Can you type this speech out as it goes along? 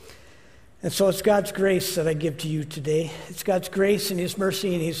And so it's God's grace that I give to you today. It's God's grace and His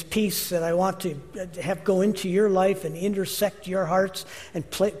mercy and His peace that I want to have go into your life and intersect your hearts and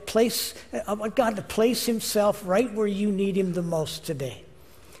I want God to place Himself right where you need Him the most today.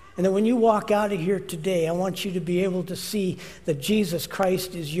 And then when you walk out of here today, I want you to be able to see that Jesus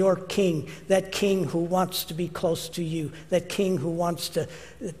Christ is your King, that King who wants to be close to you, that King who wants to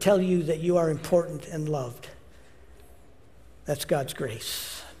tell you that you are important and loved. That's God's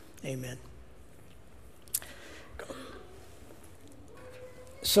grace. Amen.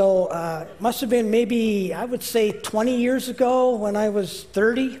 So must have been maybe, I would say 20 years ago when I was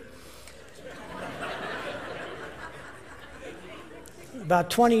 30.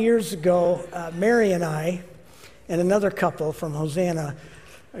 About 20 years ago, Mary and I and another couple from Hosanna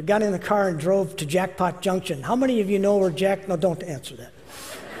got in the car and drove to Jackpot Junction. How many of you know where No, don't answer that.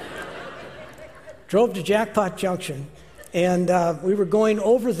 Drove to Jackpot Junction. And we were going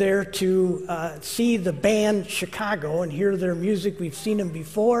over there to see the band Chicago and hear their music. We've seen them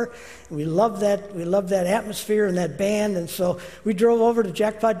before. And we love that. We love that atmosphere and that band. And so we drove over to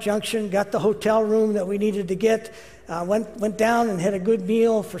Jackpot Junction, got the hotel room that we needed to get, went down and had a good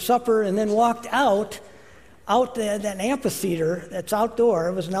meal for supper, and then walked out that amphitheater that's outdoor.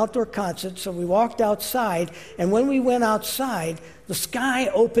 It was an outdoor concert, so we walked outside. And when we went outside, the sky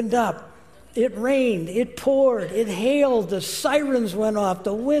opened up. It rained, it poured, it hailed, the sirens went off,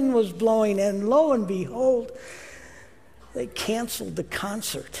 the wind was blowing, and lo and behold, they canceled the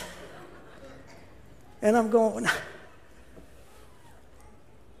concert. And I'm going,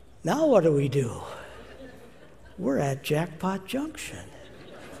 now what do we do? We're at Jackpot Junction.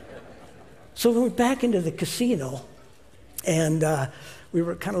 So we went back into the casino, and we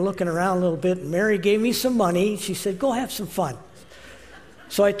were kind of looking around a little bit, and Mary gave me some money. She said, go have some fun.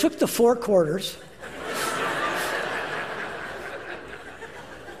 So I took the 4 quarters,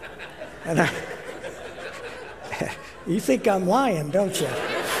 and you think I'm lying, don't you?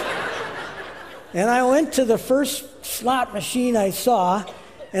 And I went to the first slot machine I saw,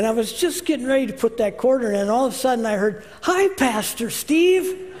 and I was just getting ready to put that quarter in, and all of a sudden I heard, "Hi, Pastor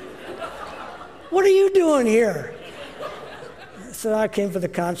Steve. What are you doing here?" So I came for the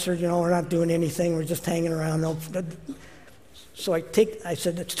concert. We're not doing anything. We're just hanging around. So I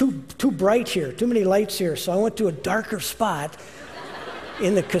said, it's too bright here, too many lights here. So I went to a darker spot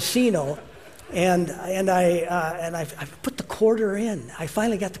in the casino, and I put the quarter in. I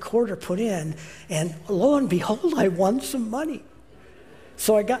finally got the quarter put in, and lo and behold, I won some money.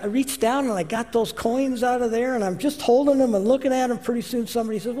 So I reached down and I got those coins out of there, and I'm just holding them and looking at them. Pretty soon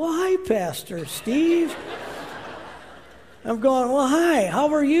somebody says, "Well, hi, Pastor Steve." I'm going, "Well, hi,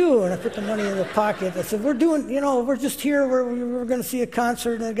 how are you?" And I put the money in the pocket. I said, we're just here. We're going to see a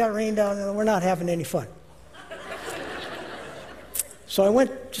concert, and it got rained out, and we're not having any fun. So I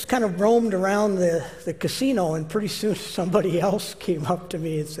just kind of roamed around the casino, and pretty soon somebody else came up to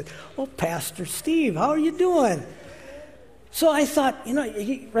me and said, "Oh, Pastor Steve, how are you doing?" So I thought,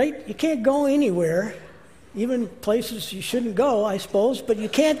 right, you can't go anywhere, even places you shouldn't go, I suppose, but you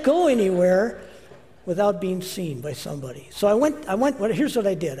can't go anywhere without being seen by somebody. So here's what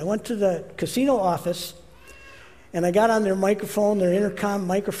I did. I went to the casino office, and I got on their microphone, their intercom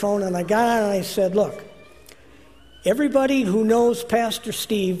microphone, and I got on and I said, "Look, everybody who knows Pastor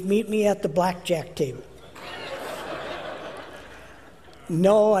Steve, meet me at the blackjack table."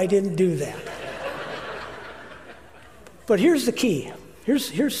 No, I didn't do that. But here's the key.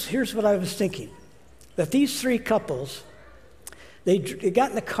 Here's what I was thinking. That these 3 couples, they got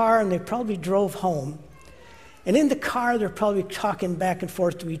in the car and they probably drove home. And in the car, they're probably talking back and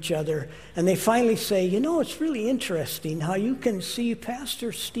forth to each other. And they finally say, "It's really interesting how you can see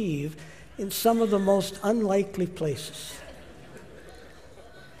Pastor Steve in some of the most unlikely places."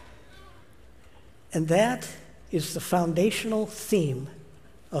 And that is the foundational theme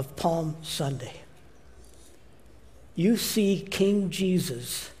of Palm Sunday. You see King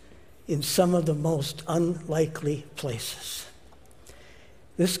Jesus in some of the most unlikely places.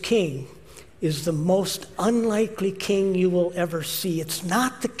 This king is the most unlikely king you will ever see. It's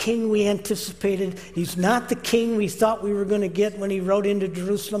not the king we anticipated. He's not the king we thought we were going to get when he rode into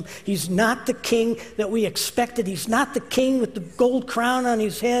Jerusalem. He's not the king that we expected. He's not the king with the gold crown on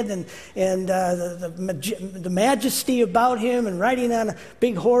his head and the majesty about him and riding on a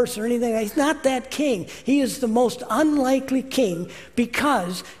big horse or anything. He's not that king. He is the most unlikely king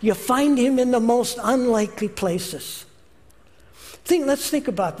because you find him in the most unlikely places. Let's think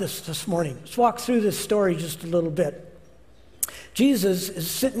about this morning. Let's walk through this story just a little bit. Jesus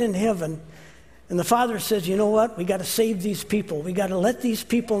is sitting in heaven And the father says, you know what? We got to save these people. We got to let these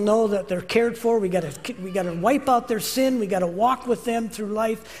people know that they're cared for. We got to wipe out their sin. We got to walk with them through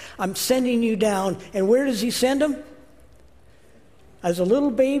life. I'm sending you down. And where does he send them? As a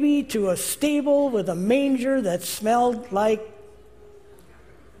little baby to a stable with a manger that smelled like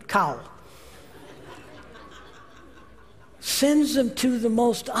cow. Sends them to the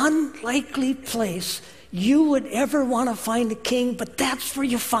most unlikely place you would ever want to find a king, but that's where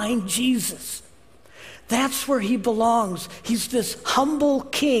you find Jesus. That's where he belongs. He's this humble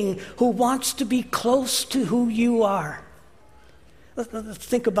king who wants to be close to who you are. Let's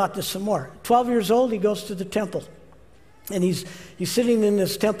think about this some more. 12 years old, he goes to the temple. And he's sitting in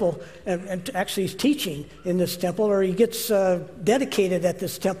this temple, and actually he's teaching in this temple, or he gets dedicated at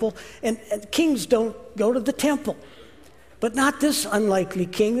this temple. And kings don't go to the temple. But not this unlikely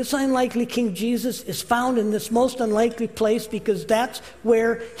king. This unlikely King Jesus is found in this most unlikely place because that's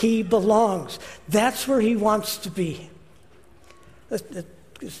where he belongs. That's where he wants to be.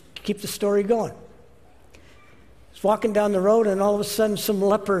 Let's keep the story going. He's walking down the road, and all of a sudden some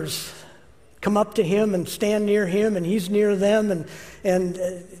lepers come up to him and stand near him, and he's near them,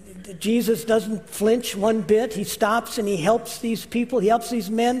 and Jesus doesn't flinch one bit. He stops and he helps these people. He helps these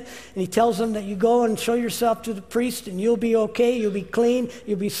men, and he tells them that you go and show yourself to the priest and you'll be okay, you'll be clean,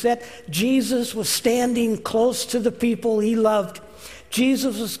 you'll be set. Jesus was standing close to the people he loved.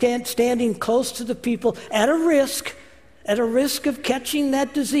 Jesus was standing close to the people at a risk of catching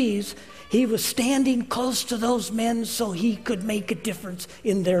that disease. He was standing close to those men so he could make a difference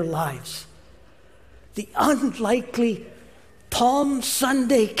in their lives. The unlikely Palm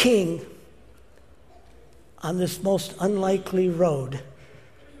Sunday king on this most unlikely road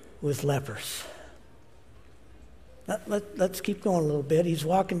with lepers. Let's keep going a little bit. He's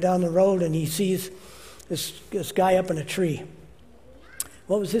walking down the road and he sees this guy up in a tree.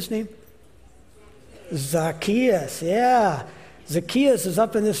 What was his name? Zacchaeus, yeah. Zacchaeus is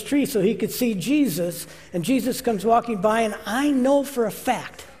up in this tree so he could see Jesus, and Jesus comes walking by, and I know for a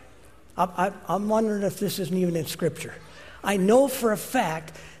fact, I'm wondering if this isn't even in Scripture. I know for a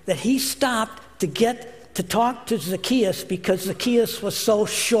fact that he stopped to get to talk to Zacchaeus because Zacchaeus was so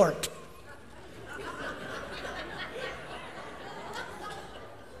short.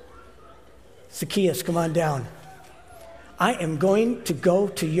 Zacchaeus, come on down. I am going to go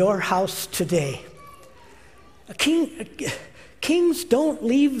to your house today. Kings don't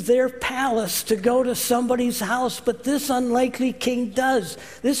leave their palace to go to somebody's house, but this unlikely king does.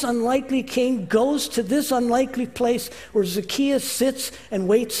 This unlikely king goes to this unlikely place where Zacchaeus sits and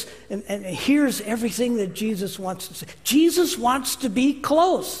waits and hears everything that Jesus wants to say. Jesus wants to be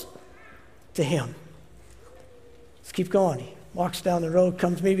close to him. Let's keep going. He walks down the road,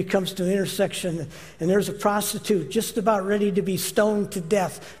 maybe comes to an intersection, and there's a prostitute just about ready to be stoned to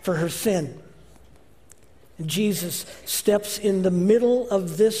death for her sin. Jesus steps in the middle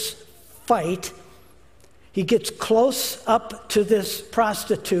of this fight. He gets close up to this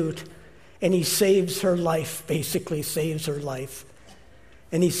prostitute and he saves her life, basically saves her life.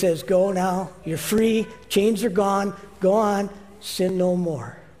 And he says, go now, you're free, chains are gone, go on, sin no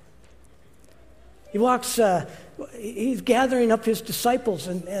more. He walks, he's gathering up his disciples,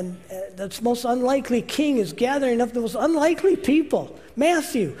 and this most unlikely king is gathering up the most unlikely people.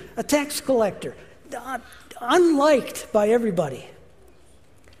 Matthew, a tax collector, unliked by everybody.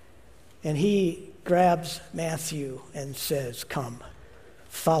 And he grabs Matthew and says, come,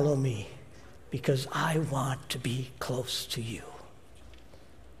 follow me, because I want to be close to you.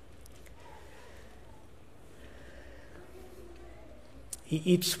 He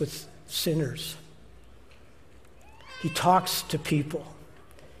eats with sinners. He talks to people.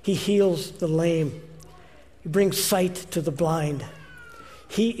 He heals the lame. He brings sight to the blind.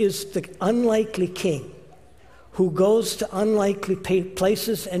 He is the unlikely king who goes to unlikely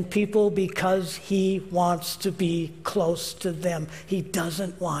places and people because he wants to be close to them. He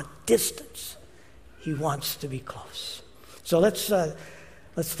doesn't want distance. He wants to be close. So let's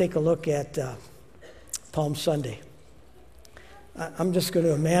take a look at Palm Sunday. I'm just going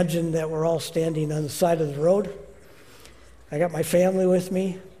to imagine that we're all standing on the side of the road. I got my family with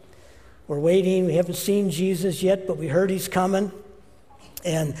me. We're waiting. We haven't seen Jesus yet, but we heard he's coming.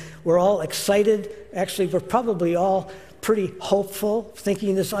 And we're all excited. Actually, we're probably all pretty hopeful,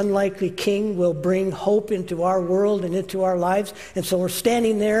 thinking this unlikely king will bring hope into our world and into our lives. And so we're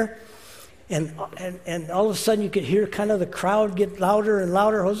standing there, and all of a sudden you could hear kind of the crowd get louder and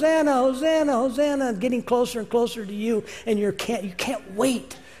louder, Hosanna, Hosanna, Hosanna, getting closer and closer to you. And you can't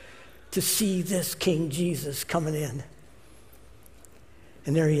wait to see this King Jesus coming in.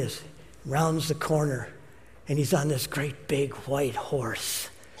 And there he is, rounds the corner. And he's on this great big white horse.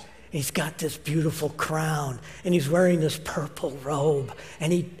 He's got this beautiful crown, and he's wearing this purple robe.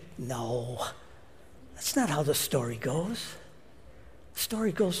 No, that's not how the story goes. The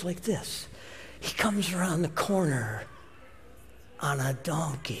story goes like this. He comes around the corner on a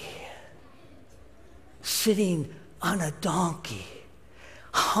donkey, sitting on a donkey,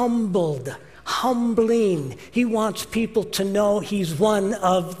 humbling. He wants people to know he's one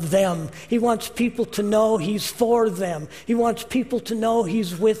of them. He wants people to know he's for them. He wants people to know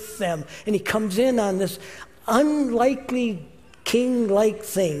he's with them. And he comes in on this unlikely king-like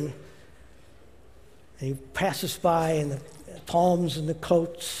thing. And he passes by, and the palms and the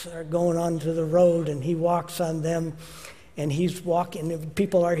coats are going onto the road, and he walks on them. And he's walking,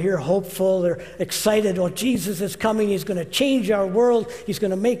 people are here hopeful, they're excited. Oh, Jesus is coming, he's going to change our world, he's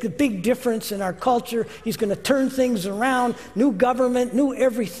going to make a big difference in our culture, he's going to turn things around, new government, new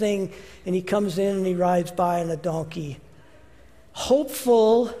everything. And he comes in and he rides by on a donkey,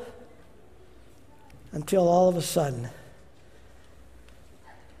 hopeful, until all of a sudden,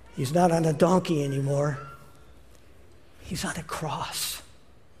 he's not on a donkey anymore, he's on a cross.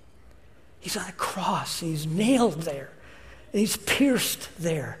 He's on a cross, and he's nailed there. And he's pierced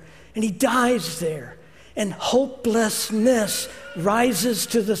there, and he dies there. And hopelessness rises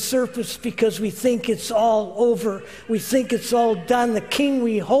to the surface because we think it's all over. We think it's all done. The king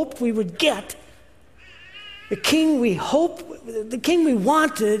we hoped we would get, the king we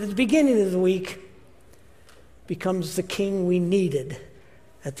wanted at the beginning of the week, becomes the king we needed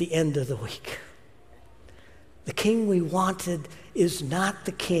at the end of the week. The king we wanted is not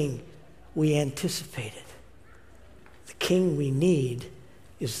the king we anticipated. The king we need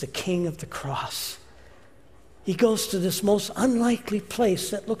is the king of the cross. He goes to this most unlikely place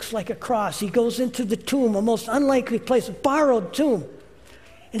that looks like a cross. He goes into the tomb, a most unlikely place, a borrowed tomb.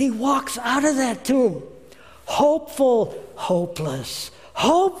 And he walks out of that tomb, hopeful, hopeless,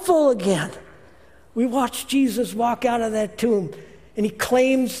 hopeful again. We watch Jesus walk out of that tomb, and he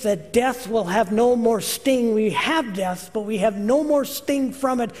claims that death will have no more sting. We have death, but we have no more sting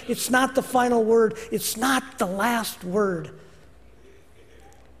from it. It's not the final word. It's not the last word.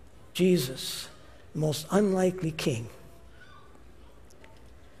 Jesus, the most unlikely king,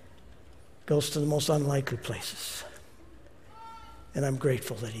 goes to the most unlikely places. And I'm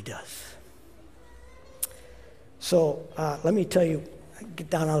grateful that he does. So let me tell you, get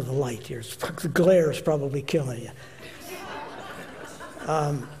down out of the light here. The glare is probably killing you.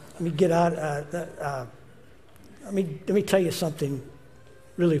 Let me get out. Let me tell you something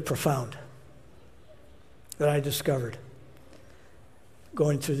really profound that I discovered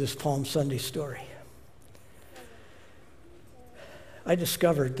going through this Palm Sunday story. I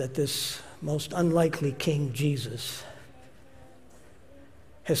discovered that this most unlikely King Jesus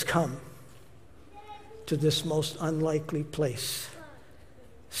has come to this most unlikely place,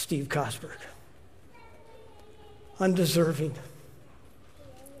 Steve Kosberg. Undeserving,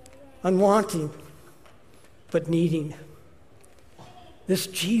 unwanting, but needing. This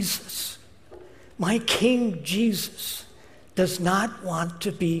Jesus, my King Jesus, does not want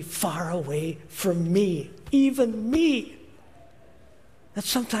to be far away from me, even me. That's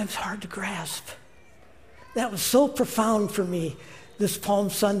sometimes hard to grasp. That was so profound for me this Palm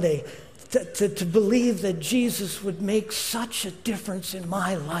Sunday, to believe that Jesus would make such a difference in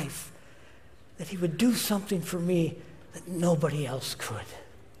my life, that he would do something for me that nobody else could.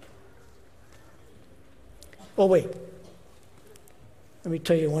 Oh, wait. Let me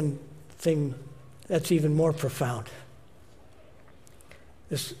tell you one thing that's even more profound.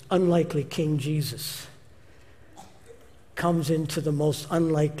 This unlikely King Jesus comes into the most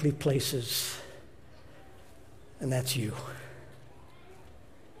unlikely places, and that's you.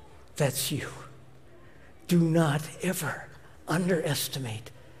 That's you. Do not ever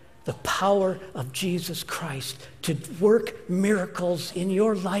underestimate the power of Jesus Christ to work miracles in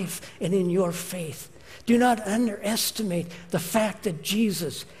your life and in your faith. Do not underestimate the fact that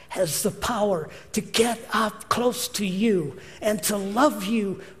Jesus has the power to get up close to you and to love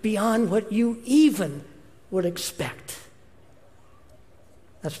you beyond what you even would expect.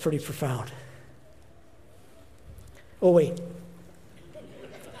 That's pretty profound. Oh, wait.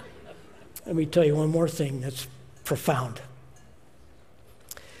 Let me tell you one more thing that's profound.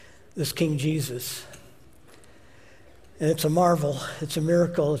 This King Jesus, and it's a marvel, it's a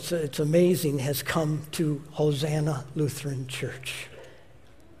miracle, it's amazing, has come to Hosanna Lutheran Church.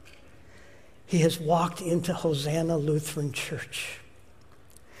 He has walked into Hosanna Lutheran Church,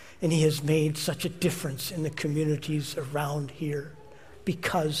 and he has made such a difference in the communities around here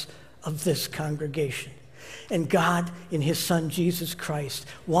because of this congregation. And God, in his Son, Jesus Christ,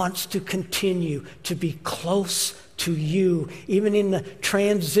 wants to continue to be close to you, even in the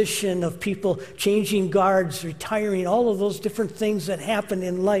transition of people changing guards, retiring, all of those different things that happen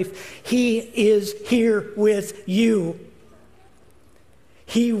in life. He is here with you.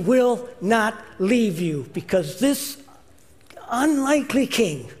 He will not leave you, because this unlikely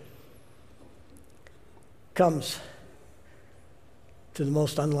king comes to the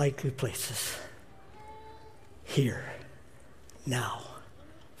most unlikely places. Here, now,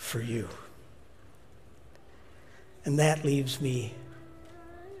 for you. And that leaves me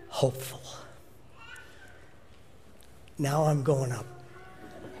hopeful. Now I'm going up.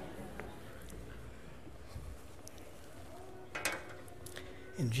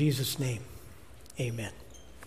 In Jesus' name, amen.